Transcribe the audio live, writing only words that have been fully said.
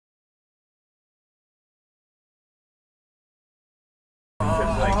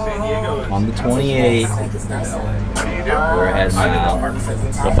on the 28. We're heading out.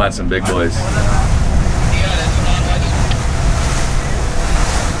 Go find some big boys.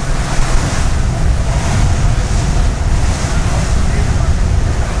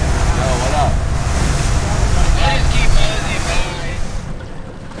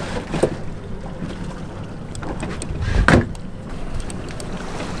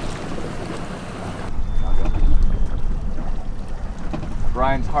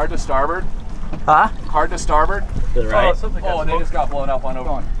 Brian's hard to starboard. Huh? Hard to starboard. To the right. Oh, they just got blown up on over.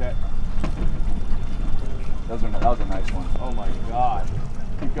 Okay. That was a nice one. Oh my God.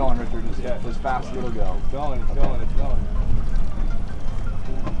 Keep going, Richard. Just as fast as it'll go. It's going, it's going, it's going.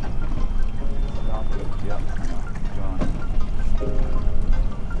 Stop it. Yep. Going.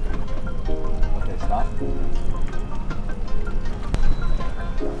 Okay, stop.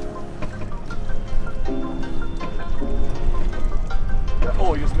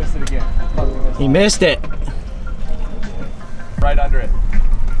 Oh, you just missed it again. He missed it. Right under it.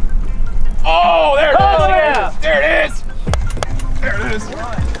 Oh, there it is! Oh, yeah. There it is! There it is! Get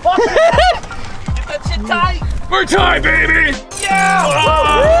that shit tight! We're tied, baby! Yeah!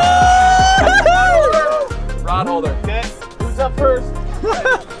 Oh. Rod holder. Okay. Who's up first?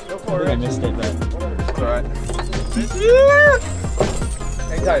 Go for it. I missed it, but It's alright.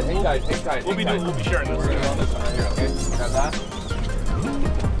 Hang tight, hang tight, hang tight. We'll be sharing this. We're gonna go on this one right here, okay? Grab that.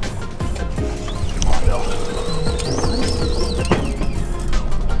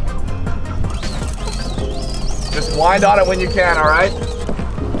 Just wind on it when you can, all right?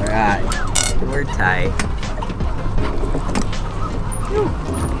 all right, we're tight.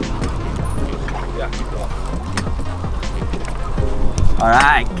 Yeah, keep going. All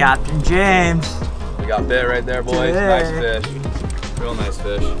right, Captain James. We got bit right there, boys. Nice fish. Real nice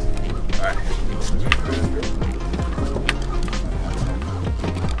fish. All right.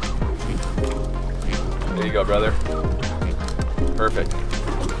 There you go, brother. Perfect.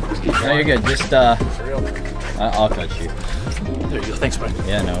 No, you're good. Just I'll cut you. There you go. Thanks, Brian.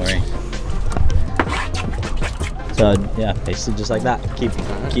 Yeah, no worries. So yeah, basically just like that.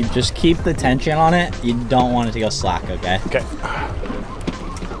 Just keep the tension on it. You don't want it to go slack, okay? Okay.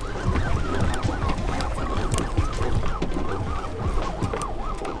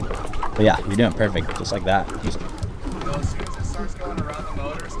 But yeah, you're doing perfect, just like that. Just... As soon as it starts going around the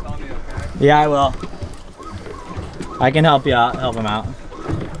motors, tell me, okay? Yeah, I will. I can help you out, help him out.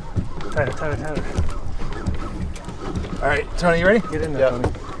 Tighter, tighter, tighter. All right, Tony, you ready? Get in there, Tony.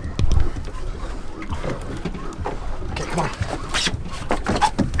 Okay, come on.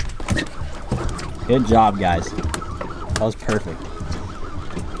 Good job, guys. That was perfect.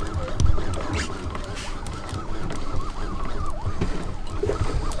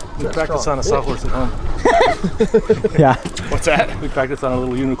 We practice on a sawhorse at home. Yeah. What's that? We practice on a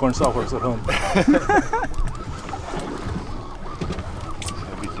little unicorn sawhorse at home.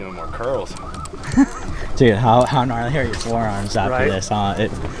 I'll be doing more curls. Dude, how gnarly are your forearms after Right? this, huh?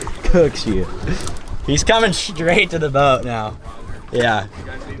 It cooks you. He's coming straight to the boat now. Yeah.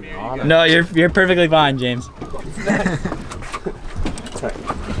 No, you're perfectly fine, James. Tight.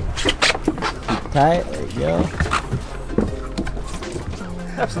 Tight, there you go.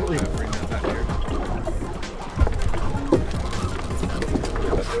 Absolutely.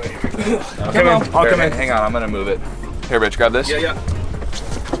 I'll come in. Hang on, I'm gonna move it. Here, Rich, grab this. Yeah.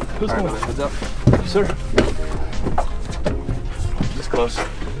 Who's All right, going? heads up. Sir. Just close.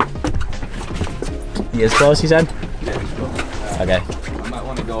 He is close, he said? Yeah, just close. Okay. I might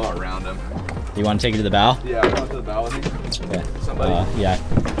want to go around him. You want to take it to the bow? Yeah, come to the bow with me. Okay. Somebody. Yeah.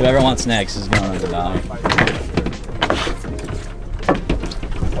 Whoever wants next is going to the bow.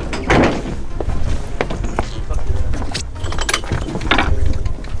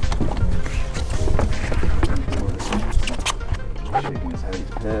 Shaking his head, he's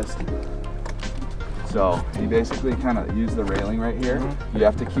pissed. So you basically kind of use the railing right here. You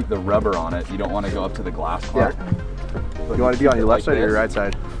have to keep the rubber on it. You don't want to go up to the glass part. But You want it to be on your left like side or your this.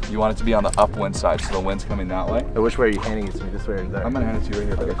 right side? You want it to be on the upwind side, so the wind's coming that way. Which way are you handing it to me? This way or that? I'm gonna hand it to you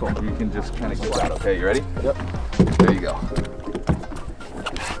right here. Okay, cool. You can just kind of get that. Okay, you ready? Yep. There you go.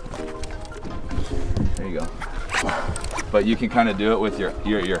 There you go. But you can kind of do it with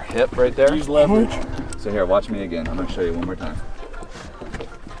your hip right there. Use leverage. So here, watch me again. I'm gonna show you one more time.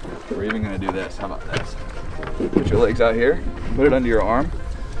 We're even gonna do this. How about this? Put your legs out here, put it under your arm,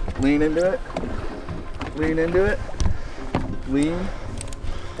 lean into it, lean into it, lean,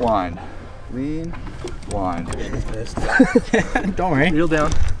 wind, lean, wind. Don't worry. Reel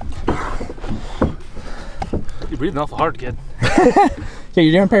down. You're breathing awful hard, kid. Okay,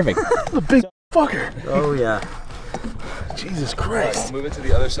 you're doing perfect. A big fucker. Oh yeah. Jesus Christ. Move it to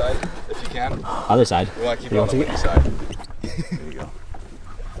the other side if you can. Other side. We want to keep it on the windy side. There you go.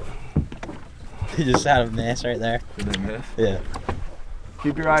 You just had a miss right there. Did they miss? Yeah.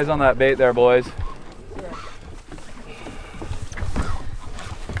 Keep your eyes on that bait there, boys.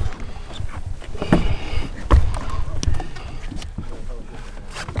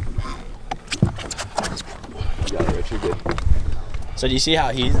 Got it, Rich, you're good. So do you see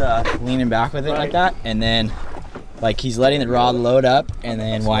how he's leaning back with it like that? And then like he's letting the rod load up and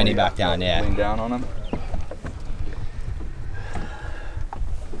then winding back down, yeah. Lean down on him.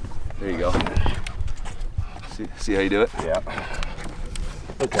 There you go. See how you do it? Yeah.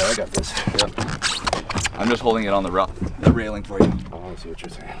 Okay, I got this. Yep. I'm just holding it on the railing for you. Oh, I see what you're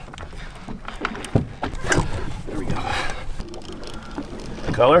saying. There we go.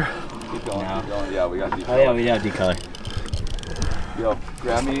 The color? Keep going, keep going. Yeah, we got deep. Oh yeah, we have decolor. Yo,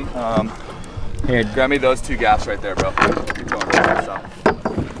 grab me. Here. Grab me those 2 gaps right there, bro. Keep going, bro. Don't stop.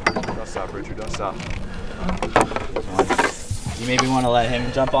 Don't stop, Richard. Don't stop. You maybe want to let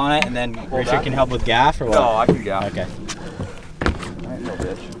him jump on it and then Richard back. can help with gaff or what? No, I can gaff. Okay. I ain't no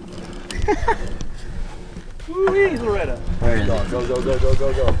bitch. Woo-wee, Loretta. Where is it? Go, go, go, go,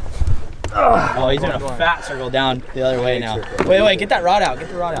 go, go. Oh, he's doing a fat circle down the other way now. Wait, get that rod out. Get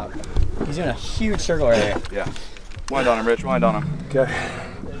the rod out. He's doing a huge circle right there. Yeah. Wind on him, Rich. Wind on him. Okay.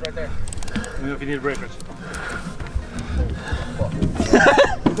 He's right there. Let me know if you need a break, Rich.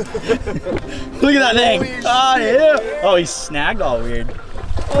 Look at that thing. Oh, yeah. Oh, he snagged all weird.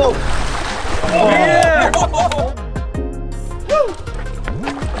 Oh. Yeah.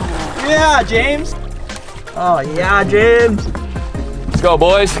 Yeah, James. Oh, yeah, James. Let's go,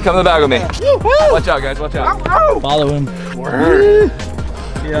 boys. Come to the back with me. Watch out, guys. Watch out. Follow him. Word.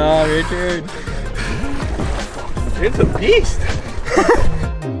 Yeah, Richard. It's a beast.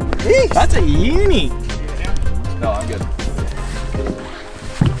 That's a uni. No, I'm good.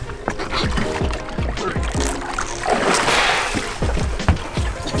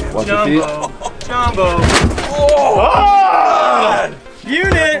 Watch your feet. Jumbo. Oh!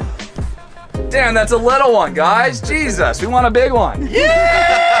 Unit. Damn, that's a little one, guys. Jesus, we want a big one.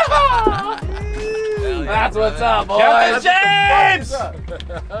 Yeah! That's what's up, boys. Captain James!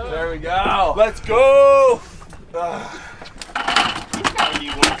 There we go. Let's go!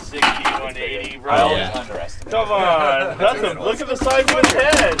 He's 160, 180, bro. I always Yeah. underestimate. Come on. Look at the size of his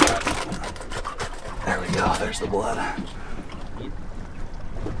head. There we go. There's the blood.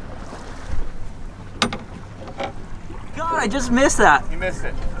 God, I just missed that. You missed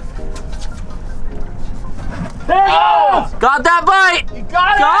it. Oh! Got that bite. You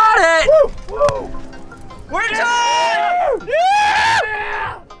got it. Got it. Woo! We're tied.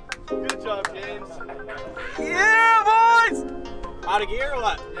 Yeah! Good job, James. Yeah, boys. Out of gear or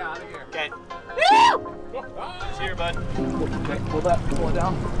what? Yeah, out of here. Okay. It's here, bud. Okay, pull it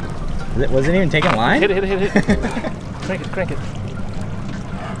down. It wasn't even taking line. Hit it. Crank it.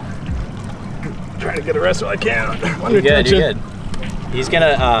 Trying to get a rest while I can. You're good. You're good. He's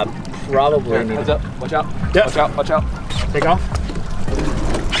gonna probably need Heads to up. Watch out. Yep. Watch out. Watch out. Take off.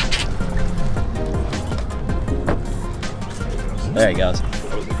 There he goes.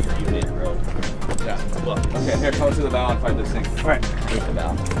 Yeah. Look. Okay, here, come to the bow and fight this thing. All right. Hate the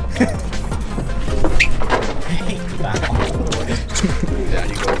bow. Yeah,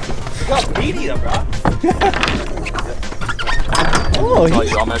 you go. Look how meaty though, bro. Oh,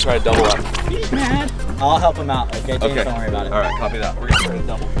 I'm gonna try to double up. he's mad. I'll help him out. Okay, James, Okay. don't worry about it. All right, copy that. We're gonna try to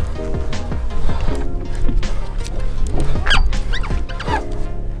double.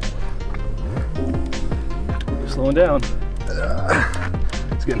 Slowing down.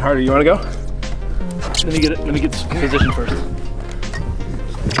 It's getting harder. You want to go? Let me get it. Let me get this position first.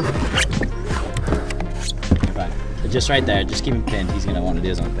 You're fine. Just right there. Just keep him pinned. He's gonna want to do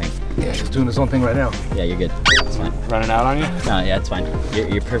his own thing. Yeah, he's doing his own thing right now. Yeah, you're good. It's fine. Running out on you? No, yeah, it's fine.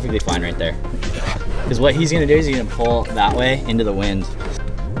 You're perfectly fine right there. Because what he's gonna do is he's gonna pull that way into the wind.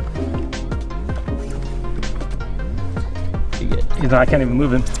 You good? I can't even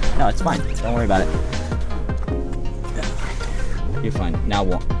move him. No, it's fine. Don't worry about it. You're fine. Now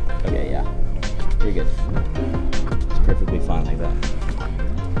one. Okay, yeah. You're good. It's perfectly fine like that.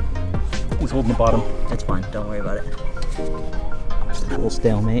 He's holding the bottom. It's fine. Don't worry about it. Just a little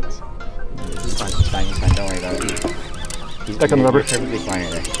stalemate. He's fine. He's fine. He's fine. Don't worry about it. He's Back on the rubber. You're perfectly fine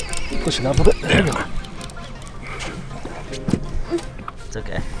right there. Push it up a bit. There we go. It's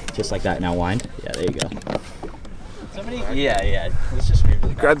okay. Just like that. Now wind. Yeah, there you go. Somebody? Yeah. Let's just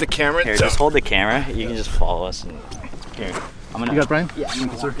Grab the camera. here. Just hold the camera. You can just follow us. And here. I'm gonna. You got it, Brian? Yeah. I'm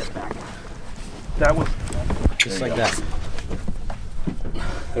gonna walk it back. That one. Just like that.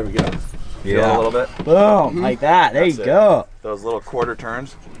 There we go. Feel it a little bit. Boom, like that. There That's you it. go. Those little quarter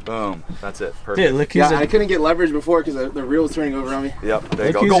turns. Boom. That's it. Perfect. Dude, look Yeah, who's I couldn't get leverage before because the reel was turning over on me. Yep. There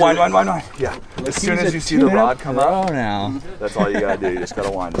you Look go. who's Go a- wind. Yeah. As soon as you see the rod come up, now. that's all you gotta do. You just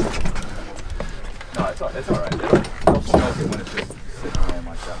gotta wind it. No, it's all right. They'll smoke it when it's just sitting around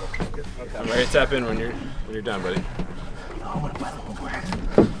like that. They'll smoke it. I'm ready to tap in when you're done, buddy.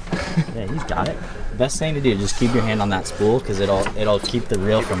 Yeah, he's got it. The best thing to do, just keep your hand on that spool because it'll keep the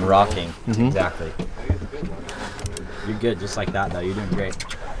reel from rocking. Exactly. You're good, just like that though. You're doing great.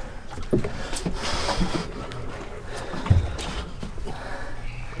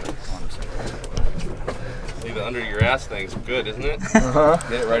 Leave it under your ass thing's good, isn't it?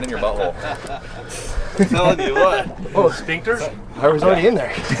 Get it right in your butthole. I'm telling you what. Oh, sphincters? I was already in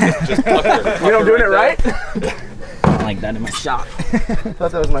there. Just pucker. You know I'm doing it right? I don't like that in my shot. I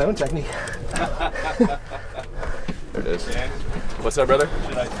thought that was my own technique. There it is. What's up, brother?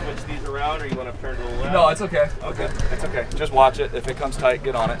 Should I switch these around or you want to turn to the left? No, it's okay. Okay. It's okay. Just watch it. If it comes tight,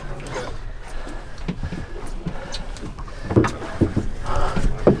 get on it.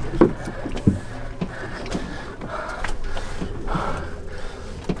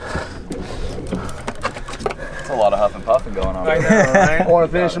 It's a lot of huff and puffing going on. Right I want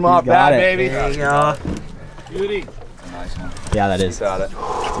to finish him off Got bad, it. baby. There you go. Beauty. Nice one. Yeah, that is. Got it.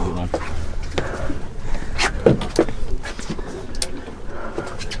 That's a good one.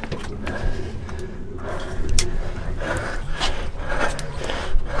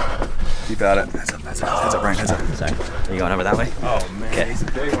 Keep at it. Heads up, Brian, heads up. Sorry. Are you going over that way? Oh man, he's a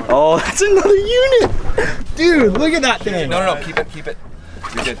big one. Oh, that's another unit! Dude, look at that thing! No, keep it.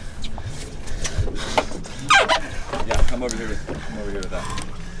 You're good. Yeah, come over here with that.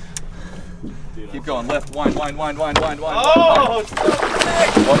 Keep going, left, wind. Oh, it's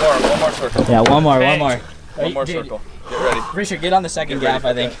One more circle. Yeah, one more. One more Dude, circle. Get ready. Richard, get on the second gaff,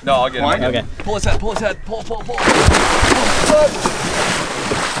 I think. No, I'll get it. Okay. Pull his head. Pull. the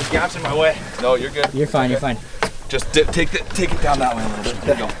gap's in my way. No, you're good. You're fine, you're fine. Just take it down that way a little bit.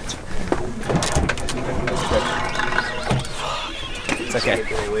 There you go. It's okay.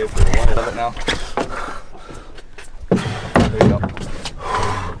 Love it now. There you go.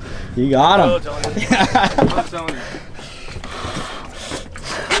 You got him. I'm telling you.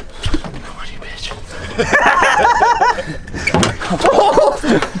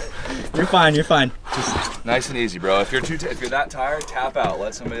 You're fine. Just, Nice and easy, bro. If you're that tired, tap out.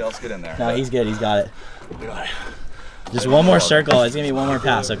 Let somebody else get in there. no, he's good, he's got it. Just one more circle, it's gonna be one more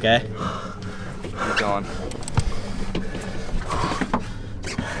pass, okay? Keep going.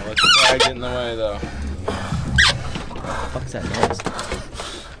 Don't let the flag get in the way, though. What's that noise?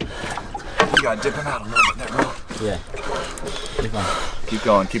 You gotta dip him out a little bit there, bro. Yeah. You're fine.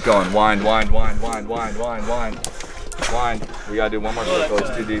 Keep going. Wind. We gotta do one more circle. It's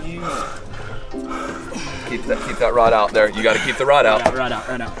too deep. Keep that rod out there. You gotta keep the rod out. Right out.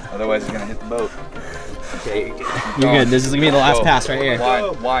 Otherwise, it's gonna hit the boat. Okay, you're good. This is gonna be the last Go. pass right here.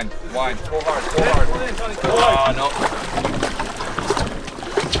 Wind. Pull hard.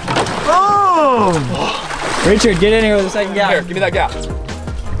 Oh, no. Richard, get in here with the second Here, gaff. give me that gap.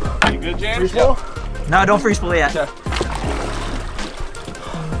 You good, James? No, don't freeze spool yet.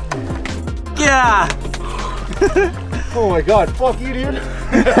 Yeah. Oh my god, fuck you, dude.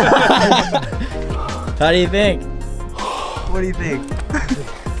 How do you think? What do you think?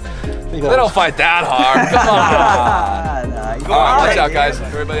 They don't fight that hard. Come on. All right, watch out, guys.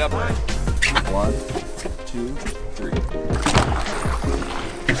 Everybody up. 1, 2, 3.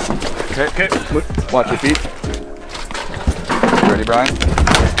 Okay. Watch your feet. You ready, Brian?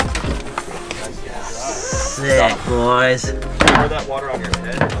 Sick, boys. Pour that water on your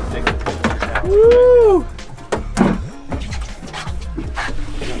head. I'll take it. Woo!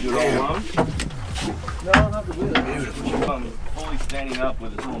 Do it all alone? No, not the beautiful. Fully standing up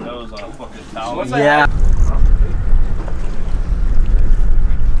with his little nose on a fucking towel. Yeah.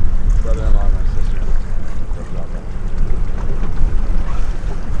 Brother-in-law and my sister.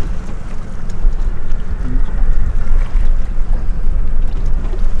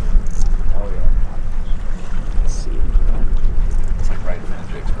 Oh yeah. Let's see. It's like right in front of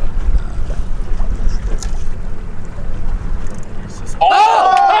Jake's boat.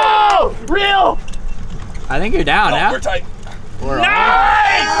 Oh! Real! I think you're down, yeah? We're tight. We're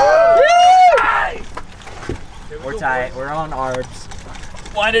tight. We're on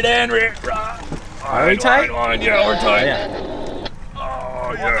ARBs. Wind it in, Rick. Are we tight? Yeah, we're tight. Yeah.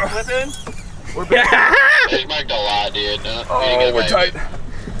 Oh yeah. Flipping? They make a lot, dude. Oh, we're tight.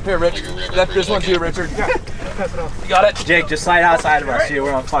 Here, Rich. This one's you, Richard. You got it? Jake, just slide outside of us, dude.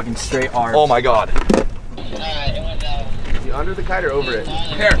 We're on fucking straight ARBs. Oh my god. Alright, it went down. you under the kite or over it?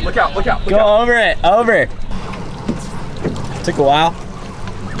 Here, look out, look out, look Go out. over it, over. Took a while.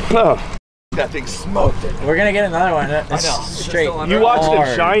 Oh, That thing smoked it. We're gonna get another one. It's I know. straight. you watched hard.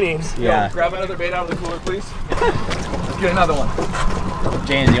 it shining. Yeah. Grab another bait out of the cooler, please. Let's get another one.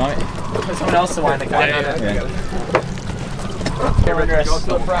 James, you want me? Someone else to wind the kite. Yeah. Okay, Richard, go to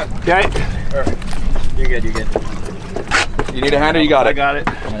the front. Okay. You're good, you're good. You need a hand or you got it? I got it.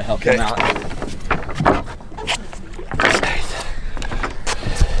 I'm gonna help Okay. him out.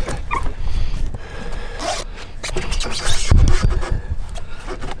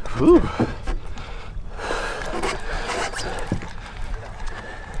 Ooh.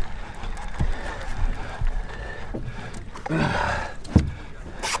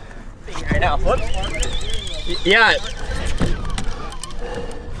 Right now. Whoops. Yeah.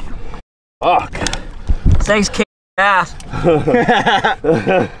 Fuck. Thanks, kick ass.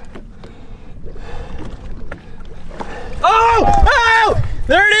 Oh! Oh!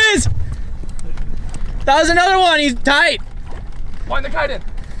 There it is! That was another one. He's tight. Wind the kite in.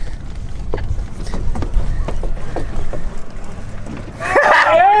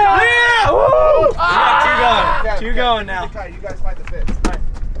 Yeah! Woo! Ah! Two going now. You guys fight the fish.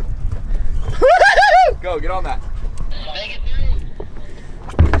 Go, get on that.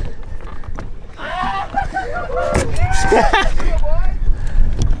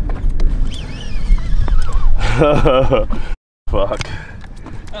 Fuck.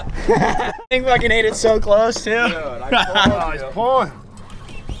 I think fucking ate it so close too. Dude, I He's pulling.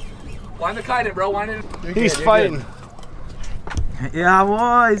 Wind the kite in, bro. Wind it in. He's fighting. Yeah,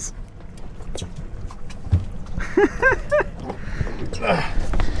 boys.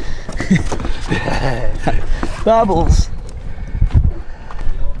 Bubbles.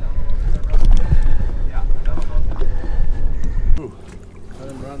 Let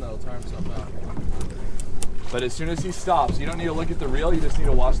him run, that'll tire himself out. But as soon as he stops, you don't need to look at the reel, you just need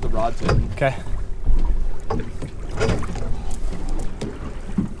to watch the rod tip. Okay.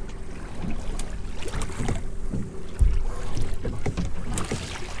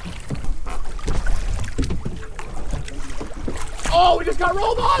 Oh, we just got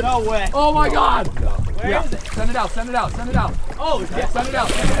rolled on! No way. Oh my god! Where is it? Send it out, send it out, send it out. Oh, Yeah, send it out,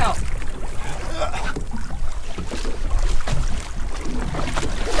 send it out.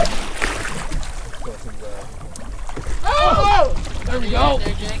 Oh! There we go.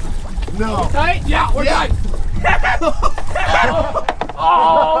 No. Tight? Yeah, we're tight.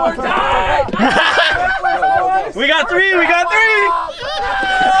 Oh, we're tight! We got three. We got three.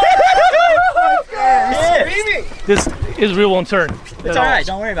 This is real won't turn. It's all right.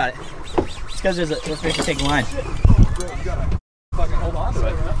 Don't worry about it. It's because there's a fish taking line. Fucking hold on to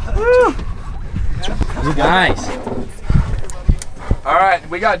it. Nice. All right,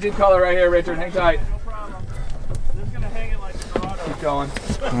 we got deep color right here, Richard. Hang tight. Just gonna hang it like Colorado. Keep going.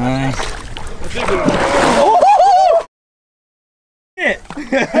 Nice.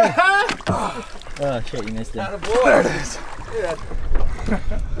 Oh shit, you missed it. There it is.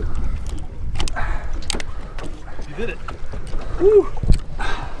 You did it. You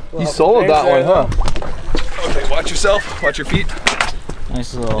soloed that one, huh? Okay, watch yourself. Watch your feet.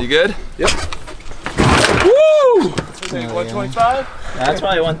 Nice little. You good? Yep. Woo! 125? That's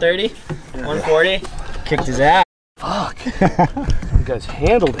probably 130, 140. Kicked his ass. Fuck. You guys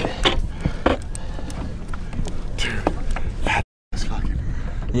handled it.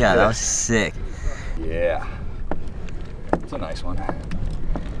 Yeah, that was sick. Yeah. It's a nice one.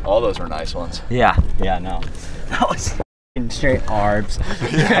 All those are nice ones. Yeah, no. That was fucking straight arbs.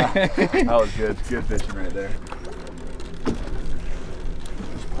 Yeah. That was good. Good fishing right there.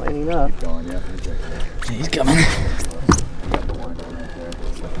 Planing up. Keep going, yeah. He's right there. He's coming. You got the line on right there.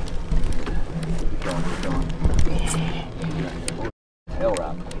 Keep going, keep going. Tail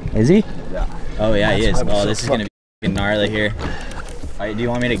wrap. Is he? Yeah. Oh yeah, he is. I'm Oh, so this is gonna be fucking gnarly here. Alright, do you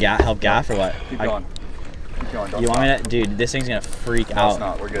want me to help gaff or what? Keep going. Keep going. Don't You want me stop. to? Dude, this thing's gonna freak No, out. it's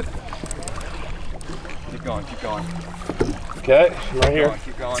not. We're good. Keep going, keep going. Okay, I'm right here.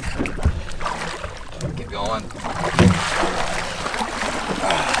 Keep going. Keep going.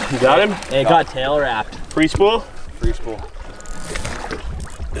 You got him? It got tail wrapped. Free spool? Free spool.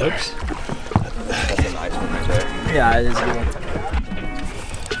 Oops. That's a nice one right there. Yeah, it is a good one.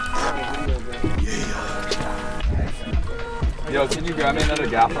 Yo, can you grab me another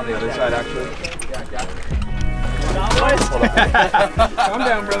gaff on the other side, actually? Calm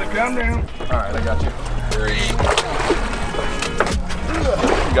down, brother, calm down. Alright, I got you. 3.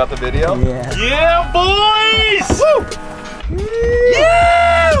 You got the video? Yeah. Yeah, boys!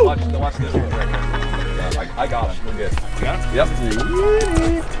 Yeah! Watch this one right here. Yeah, I got him. We're good. You got him? Yep.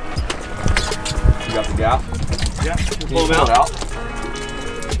 You got the gaff? Yeah. Pull them out.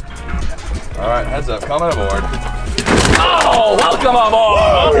 All right, heads up, coming aboard. Oh, welcome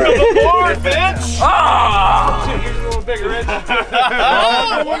aboard! Welcome aboard, bitch! Ah! Shit, here's a little bigger end.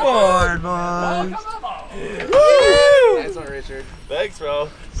 Welcome aboard, boys. Woo! Nice one, Richard. Thanks, bro.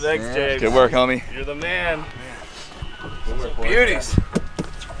 Thanks, James. Good work, homie. You're the man. Beauties.